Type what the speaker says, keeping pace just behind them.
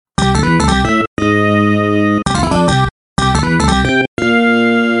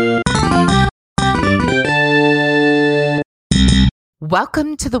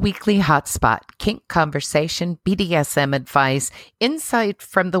Welcome to the weekly hotspot, kink conversation, BDSM advice, insight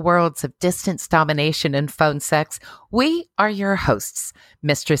from the worlds of distance domination and phone sex. We are your hosts,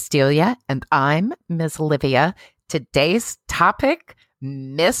 Mistress Delia, and I'm Ms. Olivia. Today's topic,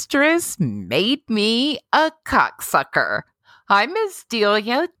 Mistress made me a cocksucker. Hi, Ms.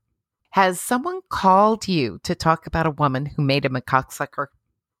 Delia. Has someone called you to talk about a woman who made him a cocksucker?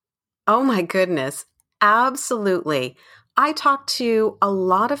 Oh my goodness. Absolutely. I talk to a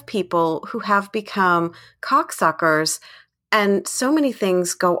lot of people who have become cocksuckers, and so many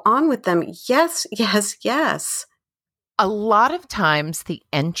things go on with them. Yes. A lot of times the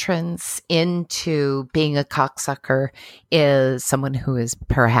entrance into being a cocksucker is someone who is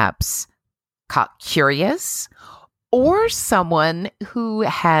perhaps cock curious or someone who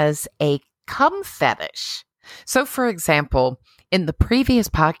has a cum fetish. So, for example, in the previous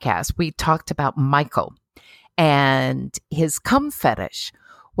podcast, we talked about Michael and his cum fetish.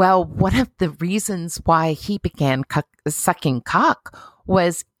 Well, one of the reasons why he began sucking cock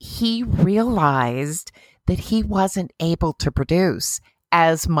was he realized that he wasn't able to produce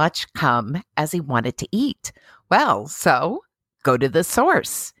as much cum as he wanted to eat. Well, so go to the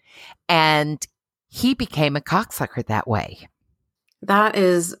source. And he became a cocksucker that way. That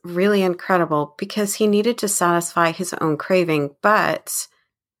is really incredible because he needed to satisfy his own craving, but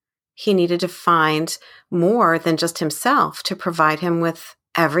he needed to find more than just himself to provide him with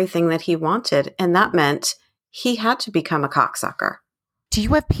everything that he wanted. And that meant he had to become a cocksucker. Do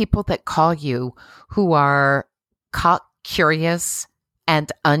you have people that call you who are cock curious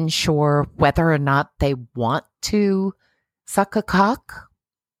and unsure whether or not they want to suck a cock?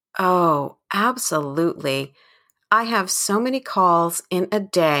 Oh, absolutely. I have so many calls in a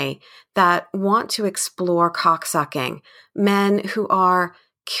day that want to explore cocksucking, men who are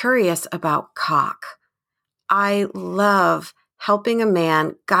curious about cock. I love helping a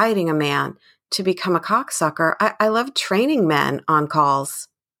man, guiding a man to become a cocksucker. I love training men on calls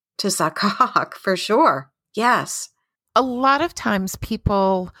to suck cock, for sure. Yes. A lot of times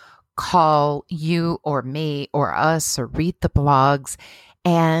people call you or me or us or read the blogs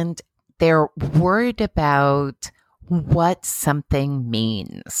and they're worried about what something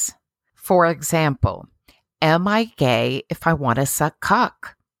means. For example, am I gay if I want to suck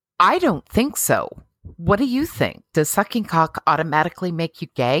cock? I don't think so. What do you think? Does sucking cock automatically make you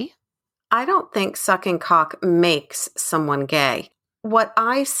gay? I don't think sucking cock makes someone gay. What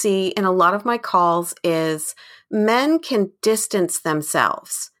I see in a lot of my calls is men can distance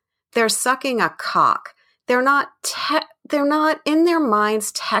themselves. They're sucking a cock. They're not in their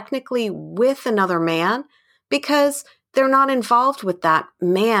minds technically with another man because they're not involved with that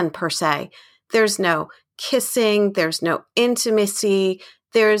man per se. There's no kissing. There's no intimacy.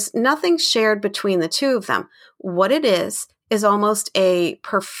 There's nothing shared between the two of them. What it is almost a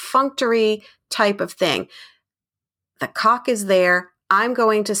perfunctory type of thing. The cock is there. I'm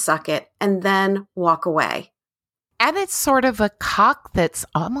going to suck it and then walk away. And it's sort of a cock that's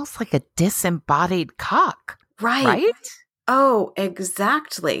almost like a disembodied cock. Right? Oh,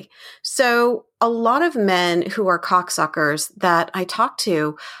 exactly. So a lot of men who are cocksuckers that I talk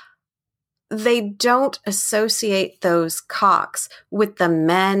to, they don't associate those cocks with the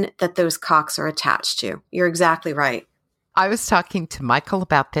men that those cocks are attached to. You're exactly right. I was talking to Michael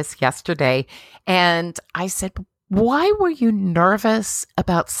about this yesterday, and I said, why were you nervous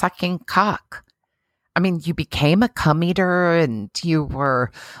about sucking cock? I mean, you became a cum eater and you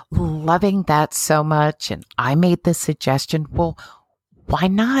were loving that so much. And I made the suggestion, well, why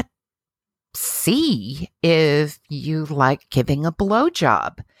not see if you like giving a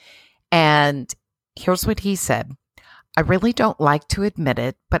blowjob? And here's what he said. I really don't like to admit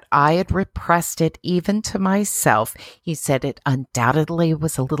it, but I had repressed it even to myself. He said it undoubtedly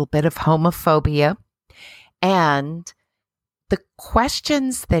was a little bit of homophobia. And the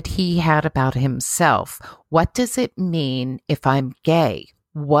questions that he had about himself, what does it mean if I'm gay?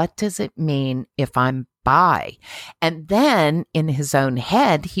 What does it mean if I'm bi? And then in his own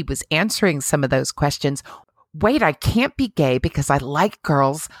head, he was answering some of those questions. Wait, I can't be gay because I like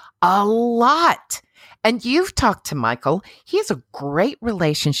girls a lot. And you've talked to Michael. He has a great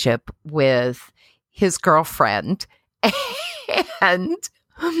relationship with his girlfriend. And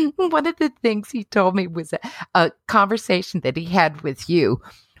one of the things he told me was a conversation that he had with you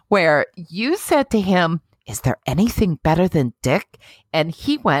where you said to him, is there anything better than dick? And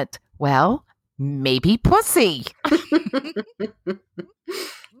he went, well, maybe pussy.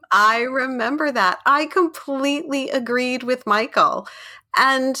 I remember that. I completely agreed with Michael.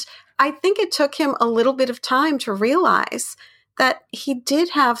 And I think it took him a little bit of time to realize that he did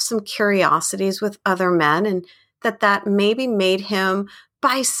have some curiosities with other men and that maybe made him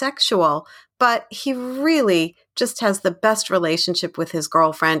bisexual, but he really just has the best relationship with his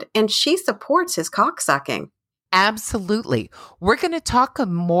girlfriend, and she supports his cocksucking. Absolutely. We're going to talk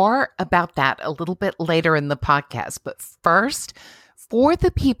more about that a little bit later in the podcast. But first, for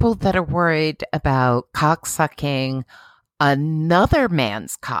the people that are worried about cocksucking another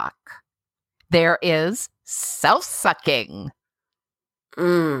man's cock, there is self-sucking.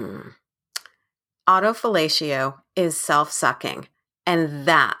 Autofellatio is self-sucking, and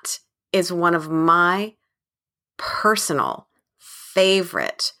that is one of my personal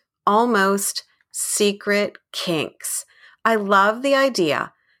favorite, almost secret kinks. I love the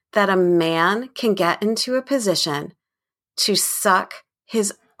idea that a man can get into a position to suck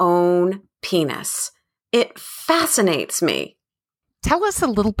his own penis. It fascinates me. Tell us a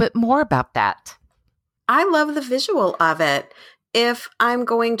little bit more about that. I love the visual of it. If I'm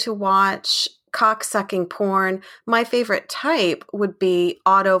going to watch cocksucking porn, my favorite type would be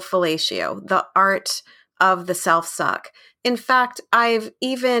autofellatio, the art of the self-suck. In fact, I've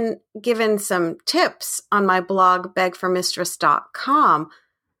even given some tips on my blog, begformistress.com,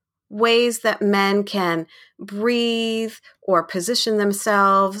 ways that men can breathe or position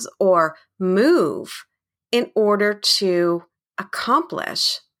themselves or move in order to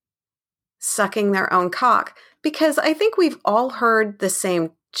accomplish sucking their own cock. Because I think we've all heard the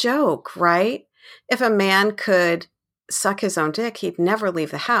same joke, right? If a man could suck his own dick, he'd never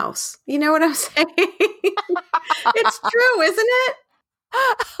leave the house. You know what I'm saying? It's true, isn't it?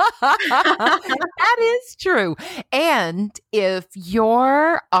 That is true. And if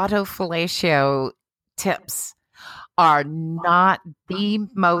your autofellatio tips are not the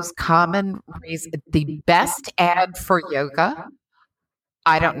most common reason, the best ad for yoga,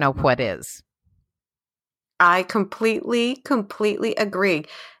 I don't know what is. I completely agree.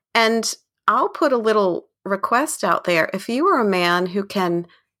 And I'll put a little request out there. If you are a man who can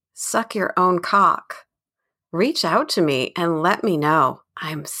suck your own cock, reach out to me and let me know.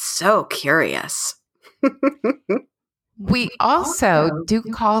 I'm so curious. We also do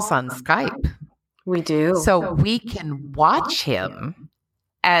calls on Skype. We do. So we can watch him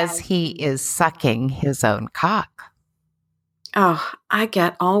as he is sucking his own cock. Oh, I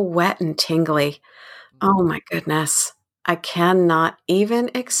get all wet and tingly. Oh my goodness. I cannot even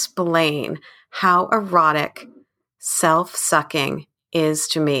explain how erotic self-sucking is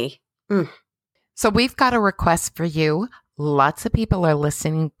to me. So we've got a request for you. Lots of people are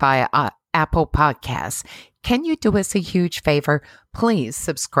listening via Apple Podcasts. Can you do us a huge favor? Please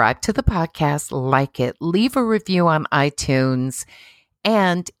subscribe to the podcast, like it, leave a review on iTunes.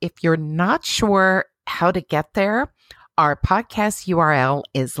 And if you're not sure how to get there, our podcast URL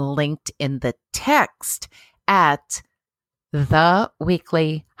is linked in the text at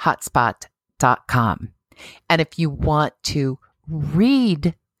theweeklyhotspot.com. And if you want to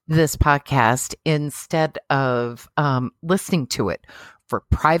read this podcast instead of listening to it for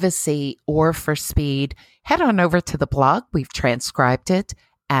privacy or for speed, head on over to the blog. We've transcribed it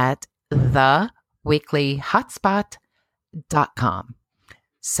at theweeklyhotspot.com.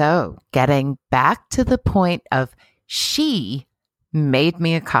 So getting back to the point of she made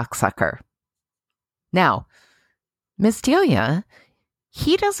me a cocksucker. Now, Miss Delia,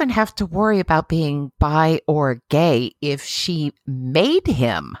 he doesn't have to worry about being bi or gay if she made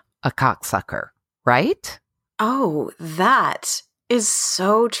him a cocksucker, right? Oh, that is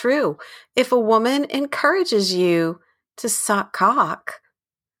so true. If a woman encourages you to suck cock,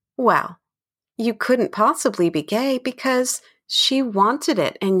 well, you couldn't possibly be gay because she wanted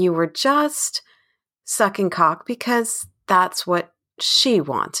it and you were just sucking cock because that's what she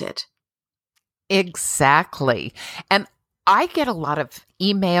wanted. Exactly. And I get a lot of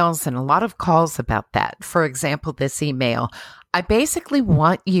emails and a lot of calls about that. For example, this email, I basically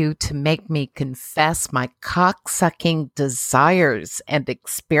want you to make me confess my cock-sucking desires and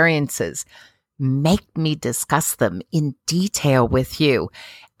experiences. Make me discuss them in detail with you.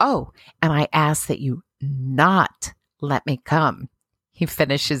 Oh, and I ask that you not let me come. He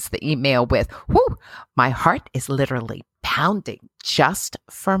finishes the email with, whoo, my heart is literally pounding just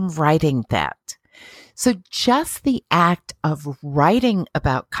from writing that. So just the act of writing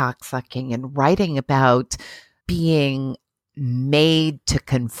about cocksucking and writing about being made to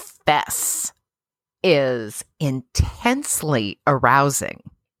confess is intensely arousing.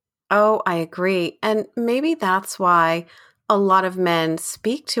 Oh, I agree. And maybe that's why a lot of men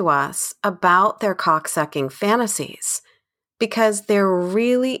speak to us about their cocksucking fantasies, because there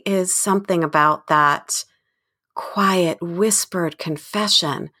really is something about that quiet, whispered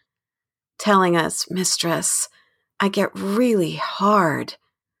confession telling us, Mistress, I get really hard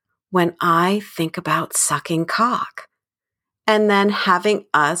when I think about sucking cock, and then having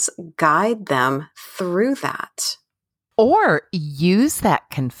us guide them through that. Or use that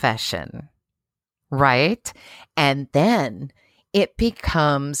confession, right? And then it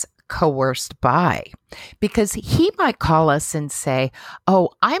becomes coerced by, because he might call us and say, "Oh,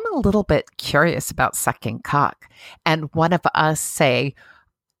 I'm a little bit curious about sucking cock." And one of us say,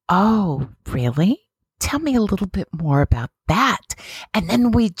 "Oh, really? Tell me a little bit more about that." And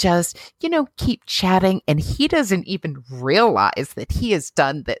then we just, keep chatting. And he doesn't even realize that he has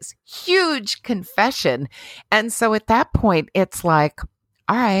done this huge confession. And so at that point, it's like,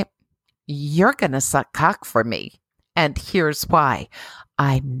 all right, you're going to suck cock for me. And here's why.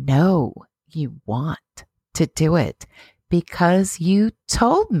 I know you want to do it because you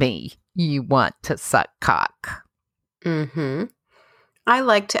told me you want to suck cock. Mm-hmm. I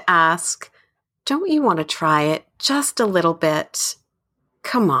like to ask, don't you want to try it just a little bit?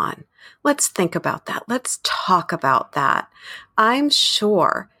 Come on, let's think about that. Let's talk about that. I'm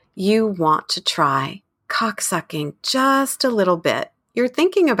sure you want to try cocksucking just a little bit. You're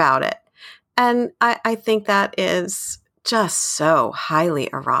thinking about it. And I think that is just so highly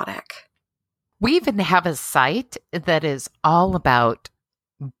erotic. We even have a site that is all about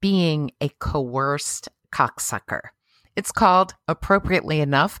being a coerced cocksucker. It's called, appropriately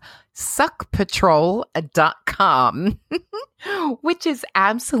enough, suckpatrol.com, which is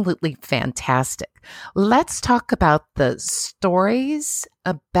absolutely fantastic. Let's talk about the stories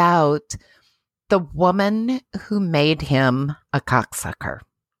about the woman who made him a cocksucker,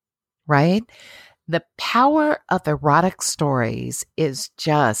 right? The power of erotic stories is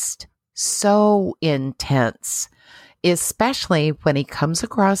just so intense, especially when he comes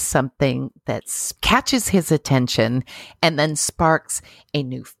across something that catches his attention and then sparks a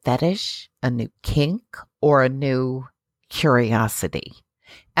new fetish, a new kink, or a new curiosity.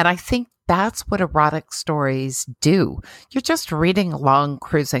 And I think that's what erotic stories do. You're just reading along,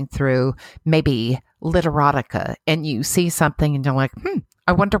 cruising through maybe literotica, and you see something and you're like,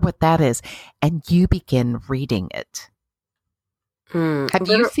 I wonder what that is. And you begin reading it. Have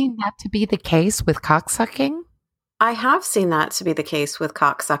you seen that to be the case with cocksucking? I have seen that to be the case with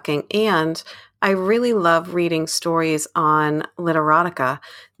cocksucking, and I really love reading stories on literotica.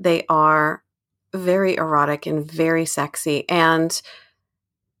 They are very erotic and very sexy, and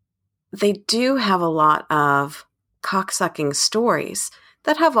they do have a lot of cocksucking stories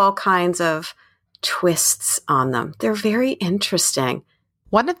that have all kinds of twists on them. They're very interesting.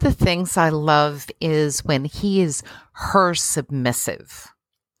 One of the things I love is when he is her submissive.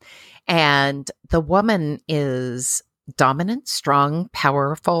 And the woman is dominant, strong,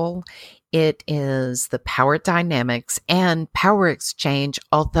 powerful. It is the power dynamics and power exchange,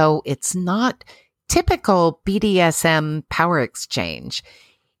 although it's not typical BDSM power exchange.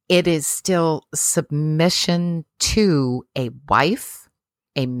 It is still submission to a wife,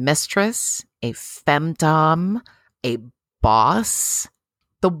 a mistress, a femdom, a boss.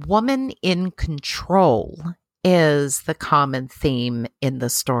 The woman in control is the common theme in the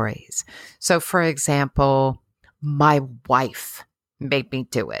stories. So, for example, my wife made me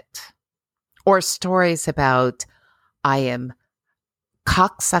do it. Or stories about, I am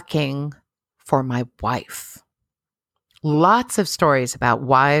cocksucking for my wife. Lots of stories about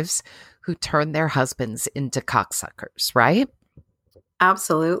wives who turn their husbands into cocksuckers, right?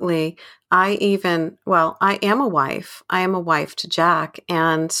 Absolutely. I am a wife. I am a wife to Jack.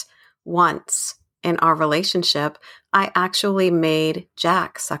 And once in our relationship, I actually made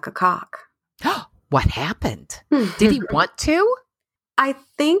Jack suck a cock. What happened? Did he want to? I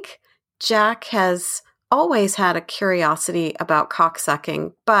think Jack has always had a curiosity about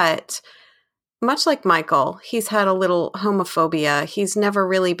cocksucking, but much like Michael, he's had a little homophobia. He's never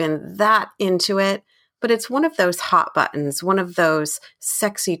really been that into it, but it's one of those hot buttons, one of those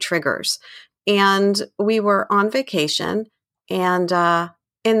sexy triggers. And we were on vacation, and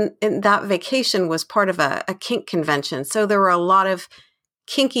in that vacation was part of a kink convention. So there were a lot of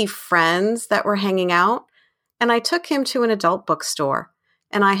kinky friends that were hanging out. And I took him to an adult bookstore,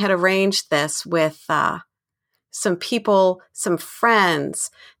 and I had arranged this with some people, some friends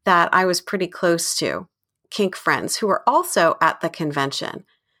that I was pretty close to, kink friends who were also at the convention.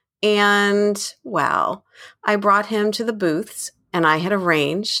 And, well, I brought him to the booths, and I had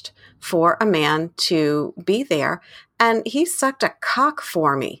arranged for a man to be there, and he sucked a cock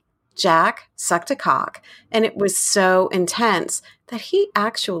for me. Jack sucked a cock, and it was so intense that he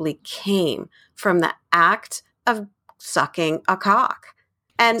actually came from the act of sucking a cock.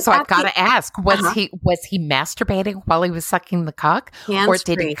 And so I've got to ask, was he masturbating while he was sucking the cock? Or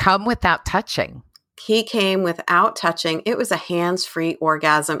did he come without touching? He came without touching. It was a hands-free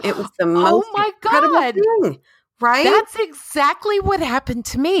orgasm. It was the Oh most my incredible God. thing, right? That's exactly what happened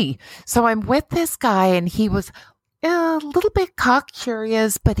to me. So I'm with this guy, and he was a little bit cock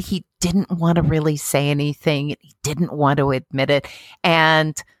curious, but he didn't want to really say anything. He didn't want to admit it.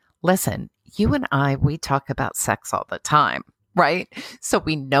 And listen, you and I, we talk about sex all the time, right? So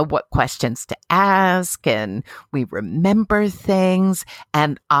we know what questions to ask and we remember things.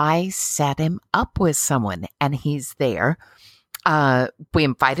 And I set him up with someone, and he's there. We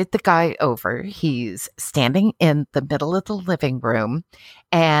invited the guy over. He's standing in the middle of the living room,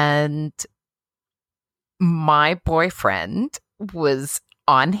 and my boyfriend was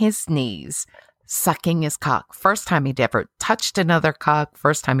on his knees sucking his cock. First time he'd ever touched another cock,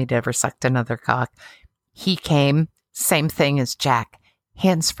 first time he'd ever sucked another cock. He came, same thing as Jack,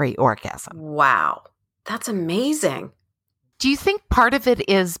 hands-free orgasm. Wow. That's amazing. Do you think part of it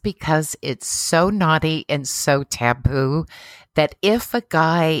is because it's so naughty and so taboo that if a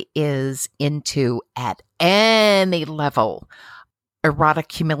guy is into, at any level,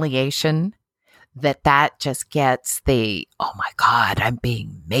 erotic humiliation, that just gets the, oh my God, I'm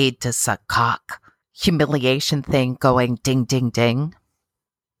being made to suck cock humiliation thing going ding, ding, ding?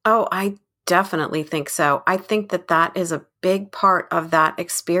 Oh, I definitely think so. I think that is a big part of that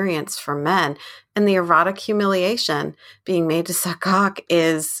experience for men. And the erotic humiliation, being made to suck cock,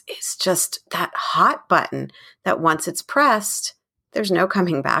 is just that hot button that once it's pressed, there's no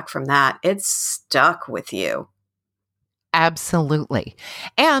coming back from that. It's stuck with you. Absolutely.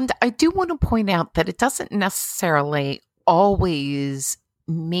 And I do want to point out that it doesn't necessarily always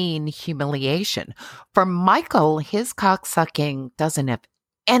mean humiliation. For Michael, his cocksucking doesn't have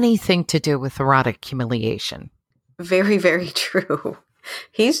anything to do with erotic humiliation. Very, very true.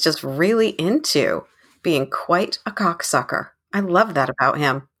 He's just really into being quite a cocksucker. I love that about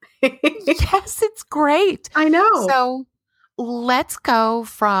him. Yes, it's great. I know. So let's go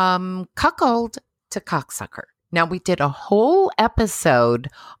from cuckold to cocksucker. Now, we did a whole episode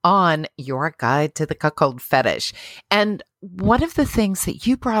on your guide to the cuckold fetish. And one of the things that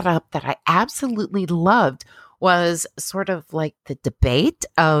you brought up that I absolutely loved was sort of like the debate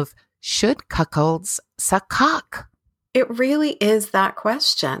of, should cuckolds suck cock? It really is that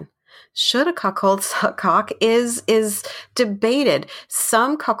question. Should a cuckold suck cock is debated.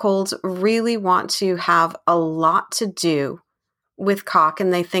 Some cuckolds really want to have a lot to do with cock,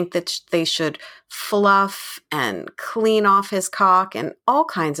 and they think that they should fluff and clean off his cock and all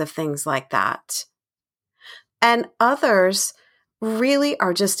kinds of things like that. And others really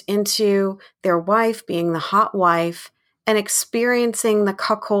are just into their wife being the hot wife and experiencing the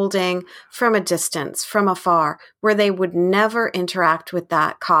cuckolding from a distance, from afar, where they would never interact with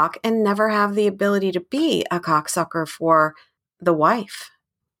that cock and never have the ability to be a cocksucker for the wife.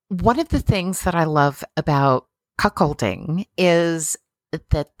 One of the things that I love about cuckolding is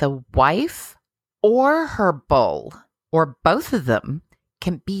that the wife or her bull, or both of them,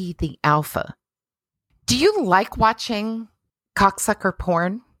 can be the alpha. Do you like watching cocksucker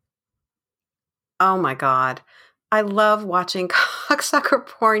porn? Oh my God. I love watching cocksucker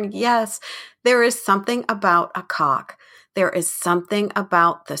porn. Yes, there is something about a cock. There is something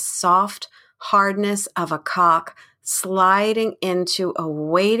about the soft hardness of a cock sliding into a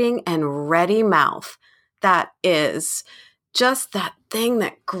waiting and ready mouth that is just that thing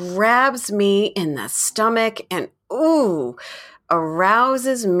that grabs me in the stomach and, ooh,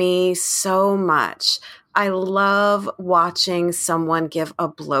 arouses me so much. I love watching someone give a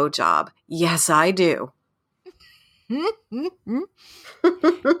blowjob. Yes, I do. You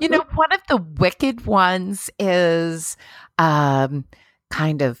know, one of the wicked ones is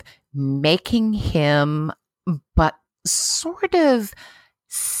kind of making him, but sort of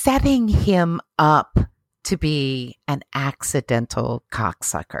setting him up to be an accidental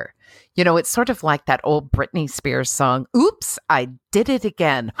cocksucker. You know, it's sort of like that old Britney Spears song, "Oops, I did it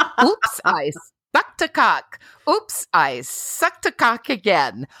again. Oops, I sucked a cock. Oops, I sucked a cock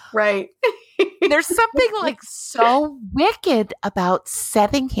again." Right. There's something like so wicked about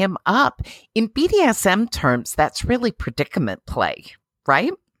setting him up. In BDSM terms, that's really predicament play,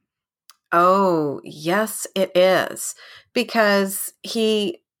 right? Oh, yes, it is. Because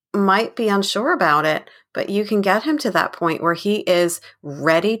he might be unsure about it, but you can get him to that point where he is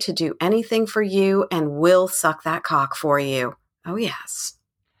ready to do anything for you and will suck that cock for you. Oh, yes.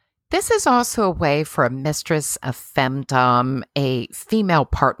 This is also a way for a mistress, a femdom, a female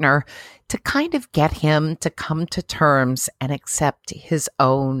partner to kind of get him to come to terms and accept his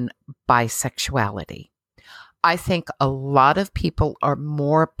own bisexuality. I think a lot of people are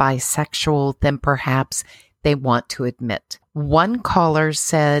more bisexual than perhaps they want to admit. One caller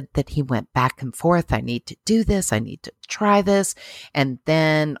said that he went back and forth. I need to do this. I need to try this. And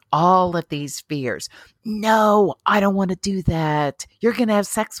then all of these fears. No, I don't want to do that. You're going to have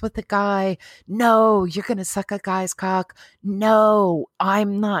sex with a guy. No, you're going to suck a guy's cock. No,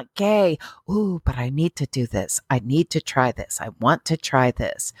 I'm not gay. Ooh, but I need to do this. I need to try this. I want to try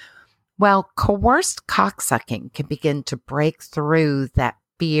this. Well, coerced cocksucking can begin to break through that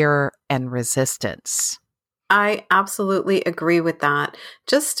fear and resistance. I absolutely agree with that.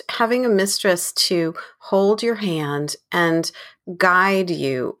 Just having a mistress to hold your hand and guide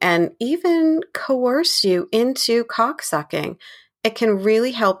you and even coerce you into cocksucking, it can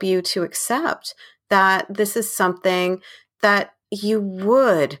really help you to accept that this is something that you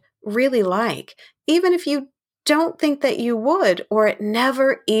would really like, even if you don't think that you would, or it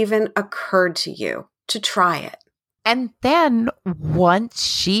never even occurred to you to try it. And then once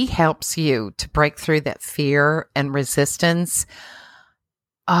she helps you to break through that fear and resistance,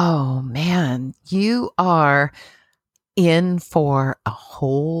 oh man, you are in for a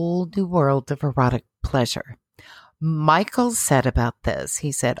whole new world of erotic pleasure. Michael said about this,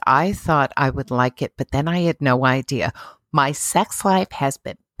 he said, I thought I would like it, but then I had no idea. My sex life has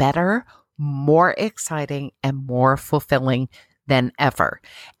been better, more exciting, and more fulfilling than ever.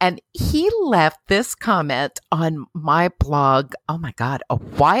 And he left this comment on my blog, oh my God, a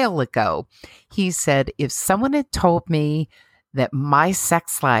while ago. He said, if someone had told me that my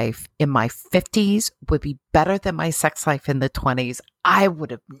sex life in my 50s would be better than my sex life in the 20s, I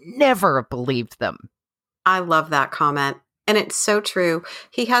would have never believed them. I love that comment. And it's so true.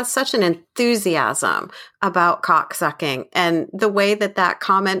 He has such an enthusiasm about cocksucking. And the way that that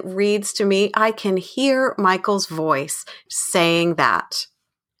comment reads to me, I can hear Michael's voice saying that.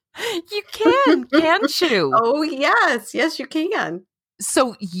 You can, can't you? Oh, yes. Yes, you can.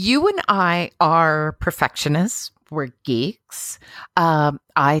 So you and I are perfectionists. We're geeks.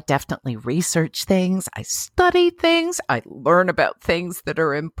 I definitely research things. I study things. I learn about things that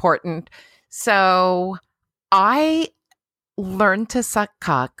are important. So I learned to suck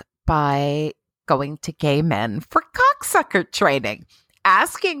cock by going to gay men for cocksucker training,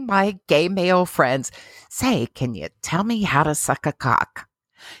 asking my gay male friends, say, can you tell me how to suck a cock?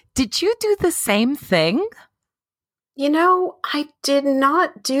 Did you do the same thing? You know, I did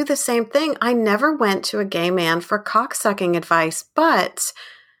not do the same thing. I never went to a gay man for cocksucking advice, but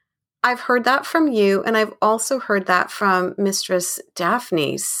I've heard that from you, and I've also heard that from Mistress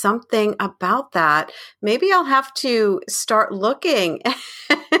Daphne. Something about that. Maybe I'll have to start looking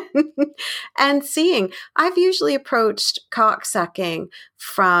and seeing. I've usually approached cocksucking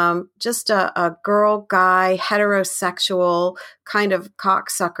from just a girl-guy, heterosexual kind of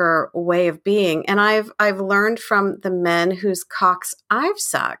cocksucker way of being. And I've learned from the men whose cocks I've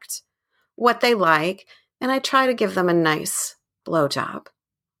sucked what they like, and I try to give them a nice blowjob.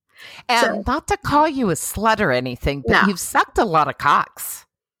 And not to call you a slut or anything, but No. you've sucked a lot of cocks.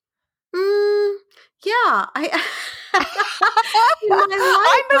 Yeah. I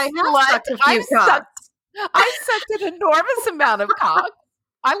sucked an enormous amount of cock.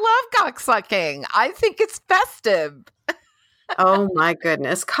 I love cocksucking. I think it's festive. Oh my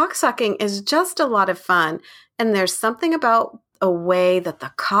goodness. Cocksucking is just a lot of fun. And there's something about a way that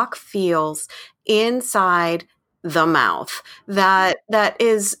the cock feels inside the mouth that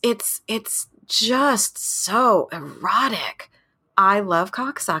is it's just so erotic. I love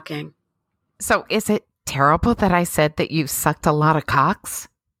cocksucking. So is it terrible that I said that you sucked a lot of cocks?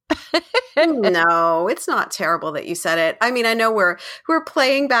 No, it's not terrible that you said it. I mean, I know we're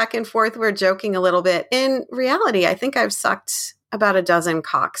playing back and forth, we're joking a little bit. In reality, I think I've sucked about a dozen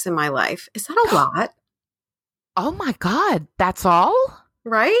cocks in my life. Is that a lot? Oh my God, that's all?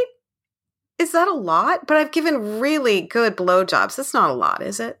 Right? Is that a lot? But I've given really good blowjobs. That's not a lot,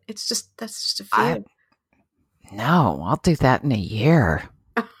 is it? That's just a few. No, I'll do that in a year.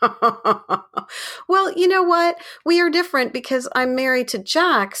 Well, you know what? We are different because I'm married to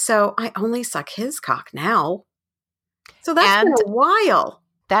Jack, so I only suck his cock now. So that's been a while.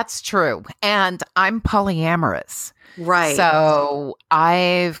 That's true. And I'm polyamorous. Right. So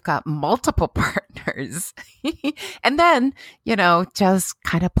I've got multiple partners. And then, just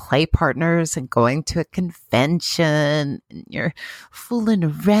kind of play partners and going to a convention and you're fooling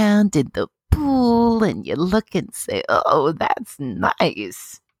around in the pool and you look and say, oh, that's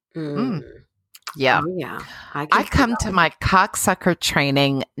nice. Yeah. Oh, yeah. I come to my cocksucker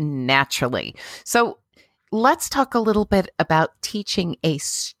training naturally. So let's talk a little bit about teaching a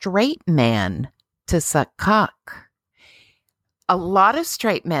straight man to suck cock. A lot of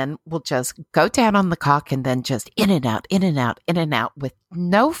straight men will just go down on the cock and then just in and out, in and out, in and out with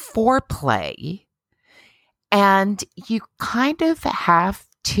no foreplay. And you kind of have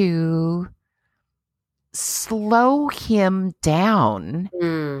to slow him down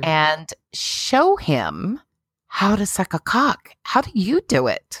Mm. and show him how to suck a cock. How do you do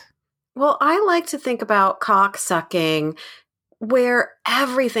it? Well, I like to think about cock sucking where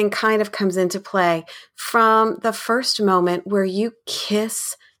everything kind of comes into play from the first moment where you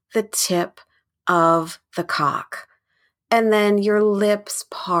kiss the tip of the cock, and then your lips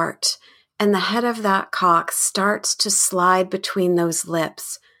part, and the head of that cock starts to slide between those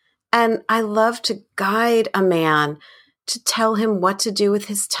lips. And I love to guide a man to tell him what to do with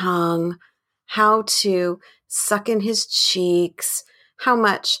his tongue, how to suck in his cheeks, how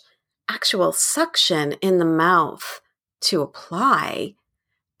much actual suction in the mouth to apply.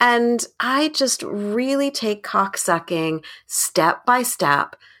 And I just really take cocksucking step by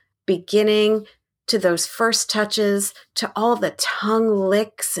step, beginning to those first touches, to all the tongue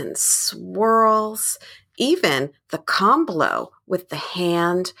licks and swirls, even the calm blow with the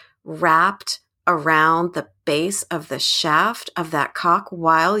hand wrapped around the base of the shaft of that cock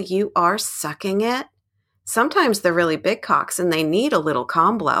while you are sucking it. Sometimes they're really big cocks and they need a little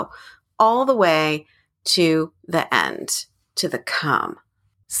calm blow all the way to the end, to the cum.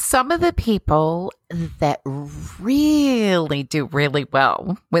 Some of the people that really do really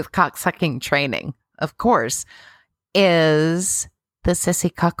well with cocksucking training, of course, is the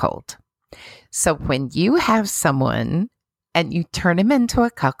sissy cuckold. So when you have someone and you turn him into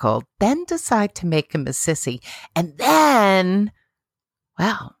a cuckold, then decide to make him a sissy, and then,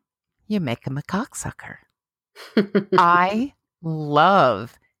 well, you make him a cocksucker. I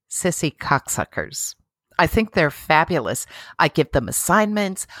love sissy cocksuckers. I think they're fabulous. I give them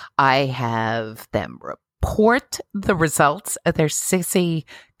assignments. I have them report the results of their sissy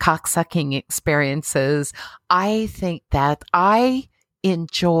cocksucking experiences. I think that I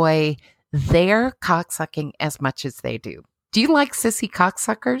enjoy their cocksucking as much as they do. Do you like sissy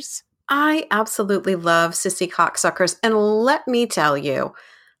cocksuckers? I absolutely love sissy cocksuckers. And let me tell you,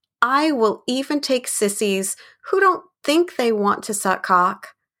 I will even take sissies who don't think they want to suck cock,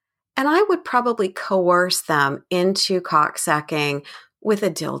 and I would probably coerce them into cocksucking with a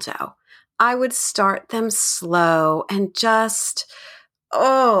dildo. I would start them slow and just,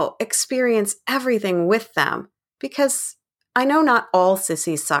 experience everything with them, because I know not all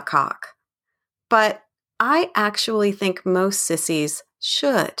sissies suck cock, but I actually think most sissies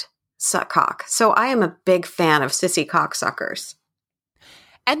should suck cock. So I am a big fan of sissy cocksuckers.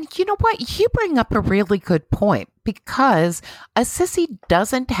 And you know what? You bring up a really good point, because a sissy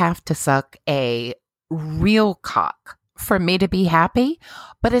doesn't have to suck a real cock for me to be happy,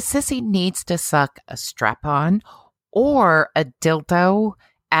 but a sissy needs to suck a strap-on or a dildo,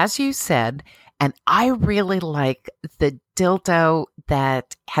 as you said. And I really like the dildo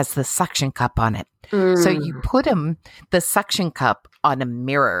that has the suction cup on it. So you put the suction cup on a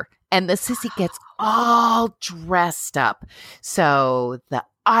mirror, and the sissy gets all dressed up. So the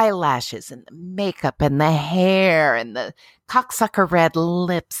eyelashes and the makeup and the hair and the cocksucker red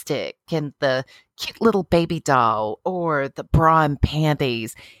lipstick and the cute little baby doll or the bra and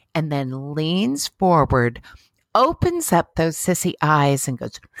panties, and then leans forward, opens up those sissy eyes and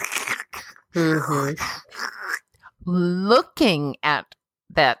goes, looking at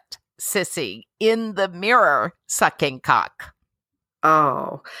that sissy in the mirror sucking cock.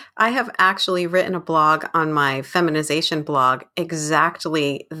 Oh, I have actually written a blog on my feminization blog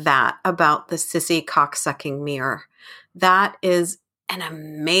exactly that, about the sissy cocksucking mirror. That is an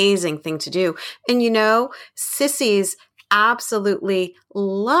amazing thing to do. And you know, sissies absolutely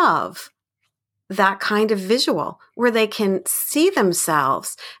love that kind of visual where they can see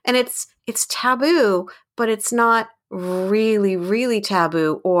themselves. And it's taboo, but it's not really, really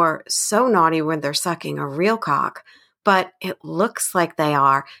taboo or so naughty when they're sucking a real cock. But it looks like they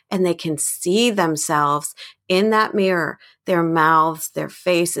are, and they can see themselves in that mirror, their mouths, their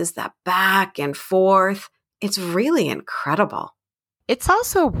faces, that back and forth. It's really incredible. It's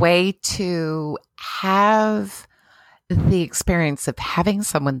also a way to have the experience of having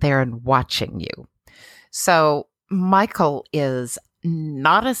someone there and watching you. So Michael is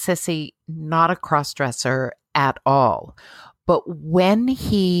not a sissy, not a crossdresser at all. But when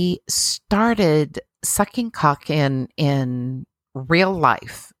he started sucking cock in real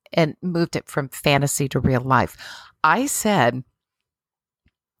life and moved it from fantasy to real life, I said,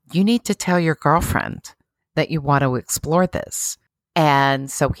 you need to tell your girlfriend that you want to explore this.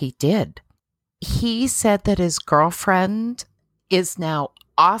 And so he did. He said that his girlfriend is now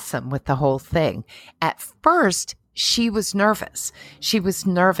awesome with the whole thing. At first, she was nervous. She was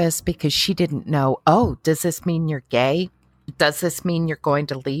nervous because she didn't know, oh, does this mean you're gay? Does this mean you're going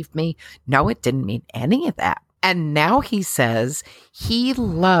to leave me? No, it didn't mean any of that. And now he says he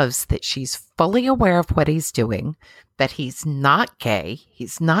loves that she's fully aware of what he's doing, that he's not gay,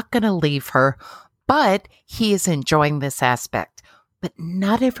 he's not going to leave her, but he is enjoying this aspect. But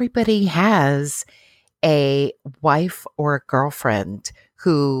not everybody has a wife or a girlfriend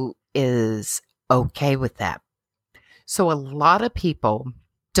who is okay with that. So a lot of people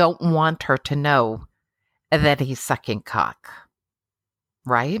don't want her to know that he's sucking cock,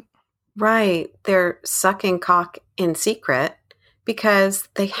 right? Right. They're sucking cock in secret because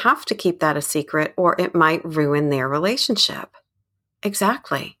they have to keep that a secret or it might ruin their relationship.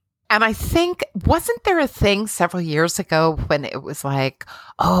 Exactly. And I think, wasn't there a thing several years ago when it was like,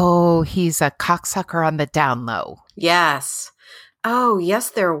 oh, he's a cocksucker on the down low? Yes. Oh,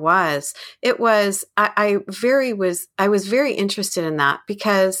 yes, there was. It was, I was very interested in that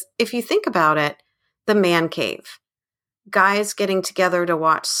because if you think about it, the man cave, guys getting together to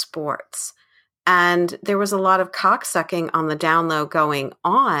watch sports. And there was a lot of cocksucking on the down low going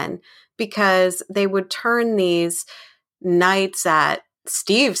on because they would turn these nights at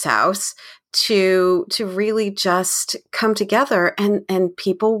Steve's house to really just come together and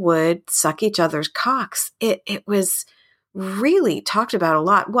people would suck each other's cocks. It was really talked about a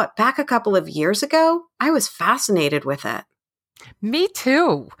lot. What, back a couple of years ago? I was fascinated with it. Me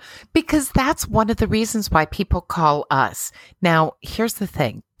too, because that's one of the reasons why people call us. Now, here's the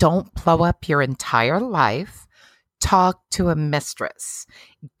thing. Don't blow up your entire life. Talk to a mistress.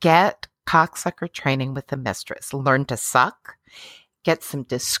 Get cocksucker training with a mistress. Learn to suck. Get some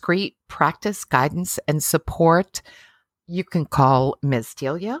discreet practice, guidance, and support. You can call Ms.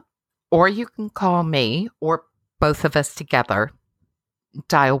 Delia, or you can call me, or both of us together.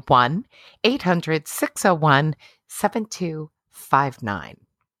 Dial 1-800-601-7259.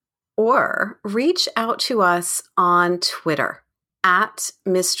 Or reach out to us on Twitter at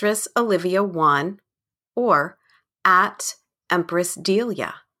Mistress Olivia 1 or at Empress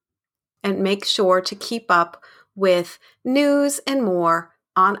Delia. And make sure to keep up with news and more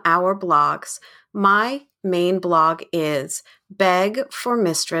on our blogs. My main blog is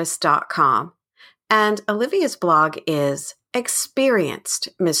begformistress.com and Olivia's blog is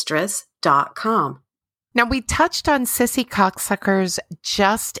experiencedmistress.com. Now, we touched on sissy cocksuckers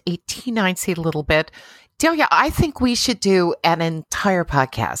just a teensy little bit. Delia, I think we should do an entire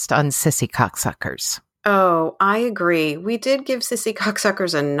podcast on sissy cocksuckers. Oh, I agree. We did give sissy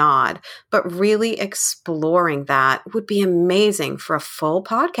cocksuckers a nod, but really exploring that would be amazing for a full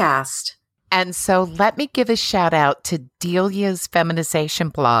podcast. And so let me give a shout out to Delia's feminization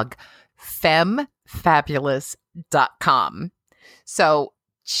blog, femfabulous.com. So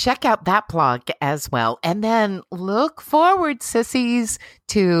check out that blog as well. And then look forward, sissies,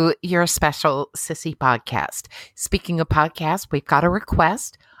 to your special sissy podcast. Speaking of podcasts, we've got a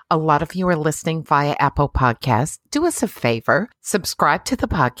request. A lot of you are listening via Apple Podcasts. Do us a favor, subscribe to the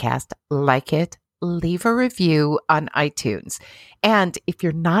podcast, like it, leave a review on iTunes. And if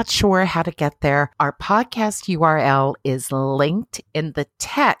you're not sure how to get there, our podcast URL is linked in the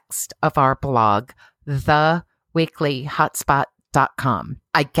text of our blog, theweeklyhotspot.com.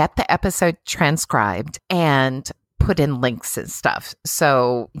 I get the episode transcribed and put in links and stuff.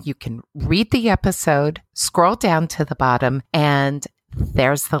 So you can read the episode, scroll down to the bottom, and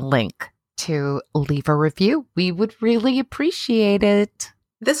there's the link to leave a review. We would really appreciate it.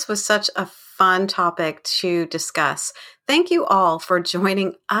 This was such a fun topic to discuss. Thank you all for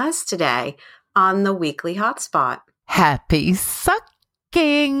joining us today on the Weekly Hotspot. Happy sucking!